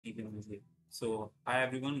Even easier. So, hi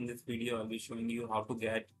everyone, in this video I'll be showing you how to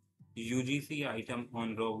get UGC item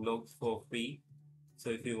on Roblox for free. So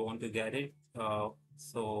if you want to get it,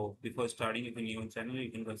 so before starting, if you're new on channel,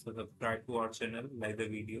 you can also subscribe to our channel, like the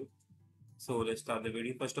video. So let's start the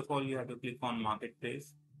video. First of all, you have to click on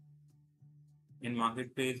Marketplace. In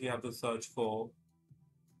Marketplace, you have to search for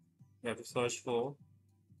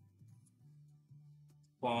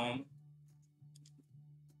form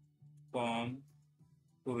form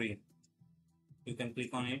courier. You can click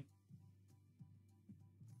on it,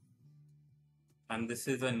 and this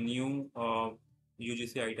is a new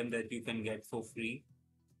UGC item that you can get for free.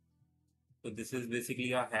 So this is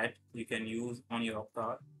basically a hat you can use on your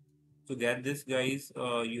car. To get this, guys,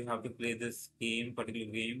 you have to play this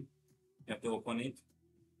particular game. You have to open it.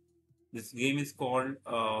 This game is called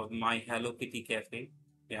My Hello Kitty Cafe.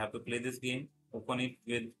 You have to play this game. Open it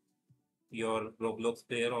with your Roblox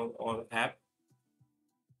player or app.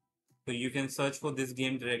 So you can search for this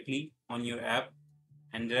game directly on your app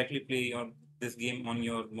and directly play this game on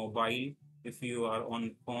your mobile if you are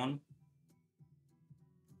on phone.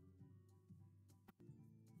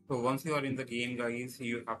 So once you are in the game, guys,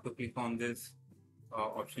 you have to click on this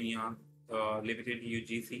option here, limited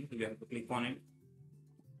UGC. You have to click on it.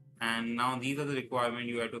 And now these are the requirements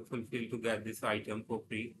you have to fulfill to get this item for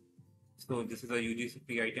free. So this is a UGC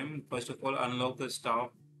free item. First of all, unlock the staff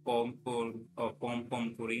form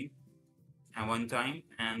query at one time.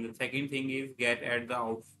 And the second thing is get at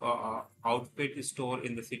the outfit store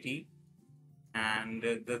in the city. And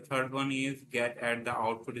the third one is get at the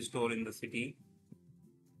outfit store in the city.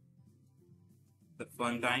 The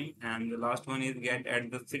one time. And the last one is get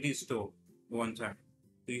at the city store one time.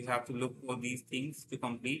 So you have to look for these things to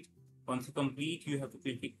complete. Once you complete, you have to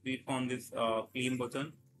click on this claim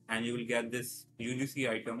button and you will get this UGC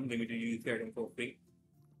item, limited UGC item for free.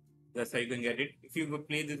 That's how you can get it. If you will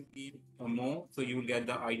play this game more, so you will get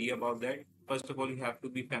the idea about that. First of all, you have to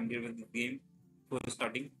be familiar with the game for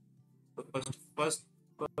starting. So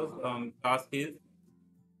task is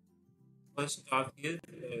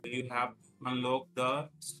you have to unlock the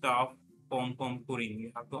staff pom pudding.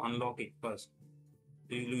 You have to unlock it first.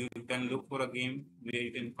 So you can look for a game where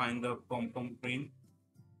you can find the pom pudding.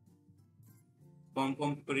 Pom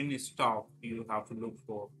pudding is staff you have to look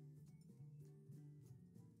for.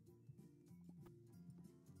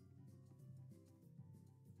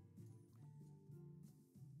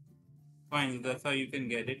 Fine, that's how you can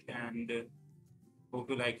get it, and hope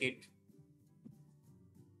you like it.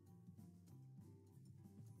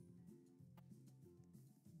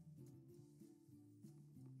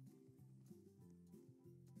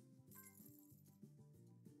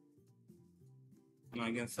 And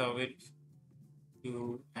I can serve it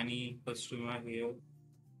to any customer here.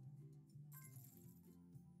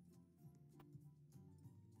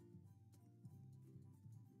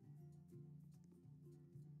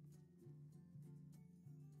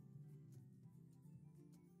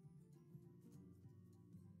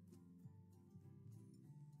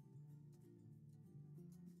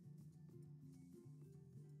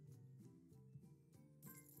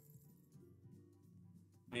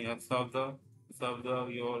 Yeah, serve the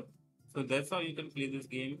your. So that's how you can play this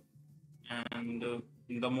game, and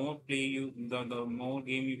the more play you, the more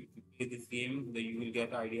game you play this game, the you will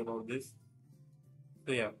get idea about this.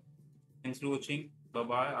 So yeah, thanks for watching. Bye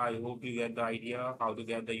bye. I hope you get the idea how to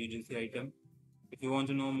get the UGC item. If you want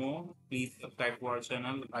to know more, please subscribe to our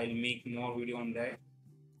channel. I'll make more video on that.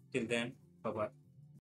 Till then, bye bye.